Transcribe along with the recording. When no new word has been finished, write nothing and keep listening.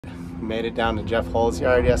Made it down to Jeff Hull's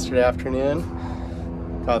yard yesterday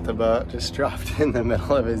afternoon. Got the boat just dropped in the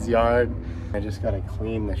middle of his yard. I just gotta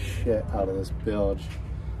clean the shit out of this bilge.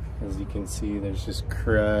 As you can see, there's just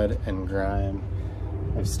crud and grime.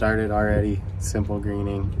 I've started already simple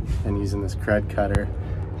greening and using this crud cutter,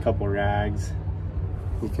 a couple rags.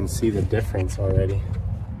 You can see the difference already.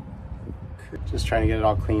 Just trying to get it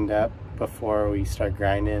all cleaned up before we start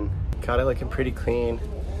grinding. Got it looking pretty clean.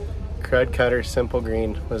 Crud cutter, simple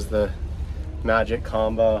green was the magic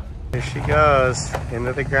combo. Here she goes,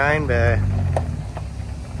 into the grind bay.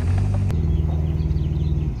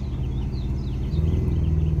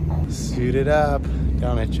 Suited up,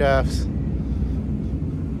 down at Jeff's.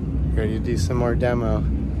 Ready to do some more demo.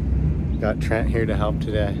 Got Trent here to help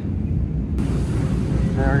today.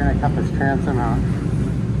 Now we're gonna cut this transom out.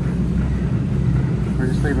 We're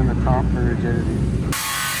just leaving the top for rigidity.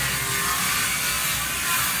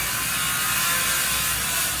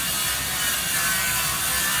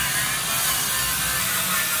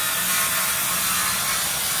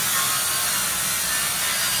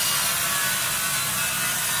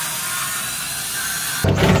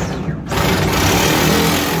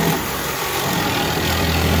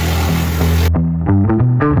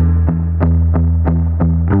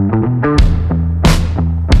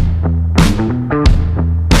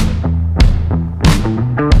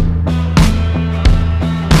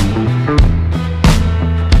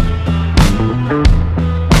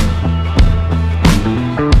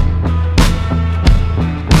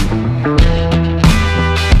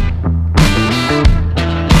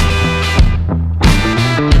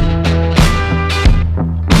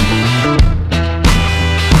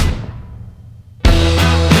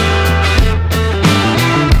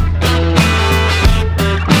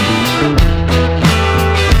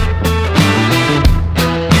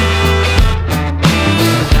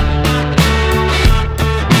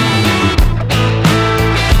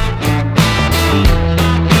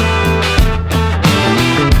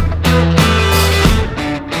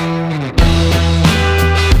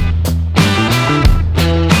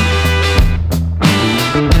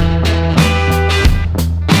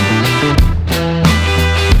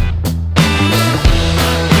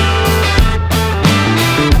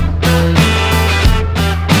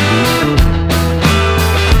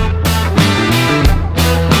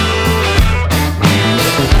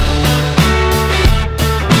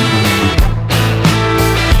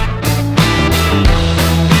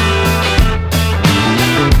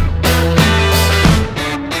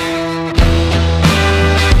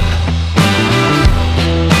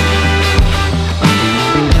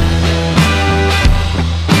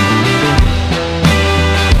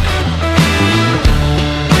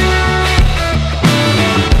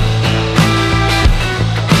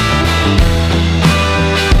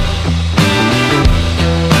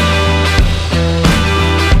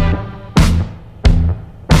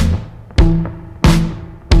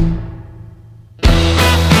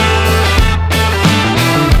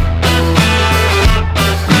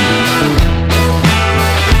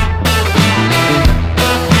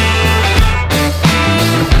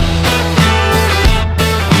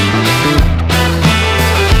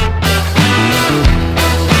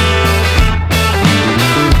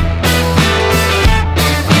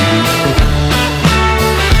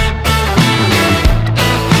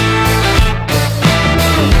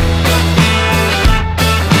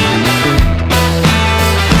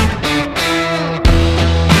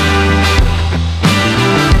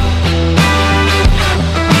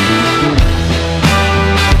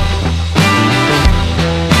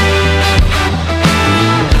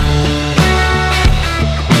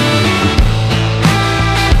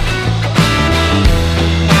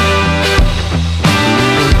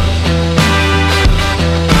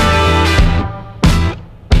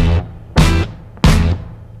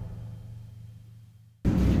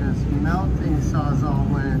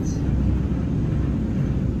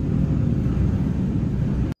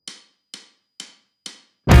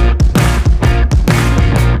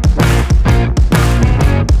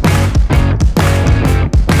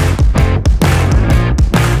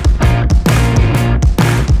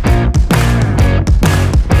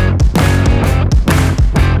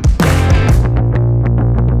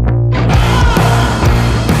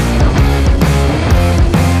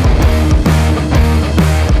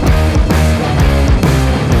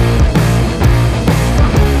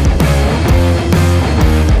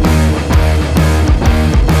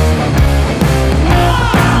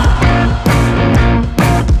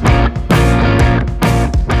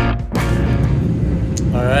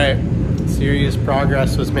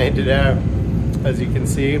 progress was made today. As you can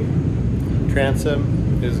see,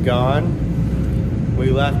 transom is gone. We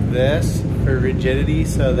left this for rigidity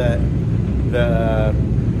so that the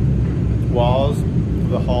walls of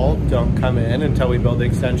the hull don't come in until we build the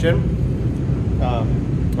extension.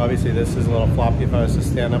 Obviously this is a little floppy. If I was to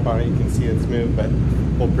stand up on it, you can see it's moved, but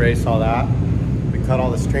we'll brace all that. We cut all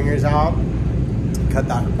the stringers out, cut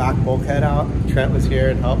that back bulkhead out. Trent was here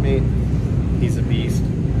and helped me. He's a beast.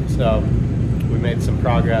 So we made some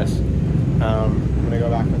progress. I'm gonna go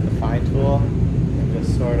back with the fine tool and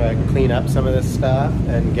just sort of clean up some of this stuff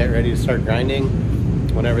and get ready to start grinding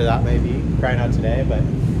whenever that may be. Probably not today, but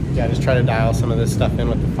yeah, just try to dial some of this stuff in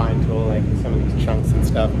with the fine tool, like some of these chunks and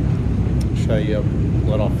stuff. Show you a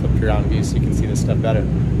little flipped around view so you can see this stuff better.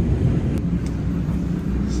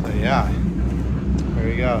 So yeah, there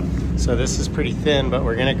we go. So this is pretty thin, but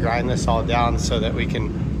we're gonna grind this all down so that we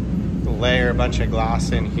can layer a bunch of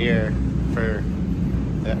glass in here for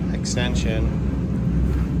the extension.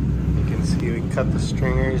 You can see we cut the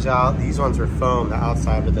stringers out. These ones were foam, the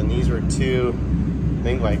outside, but then these were two, I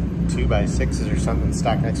think like 2x6s or something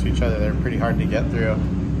stacked next to each other. They're pretty hard to get through.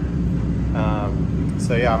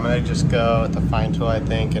 So yeah, I'm gonna just go with the fine tool, I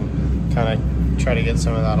think, and kind of try to get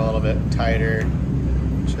some of that a little bit tighter.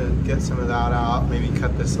 Should get some of that out, maybe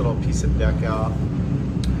cut this little piece of deck out.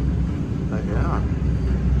 But yeah,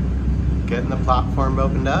 getting the platform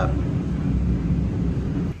opened up.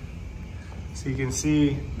 So you can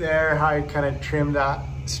see there how I kind of trimmed that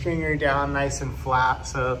stringer down nice and flat,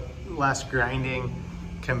 so less grinding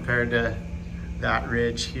compared to that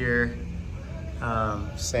ridge here.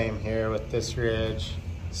 Same here with this ridge.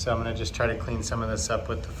 So I'm gonna just try to clean some of this up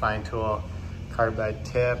with the fine tool, carbide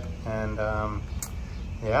tip, and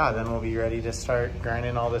yeah, then we'll be ready to start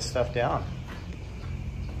grinding all this stuff down.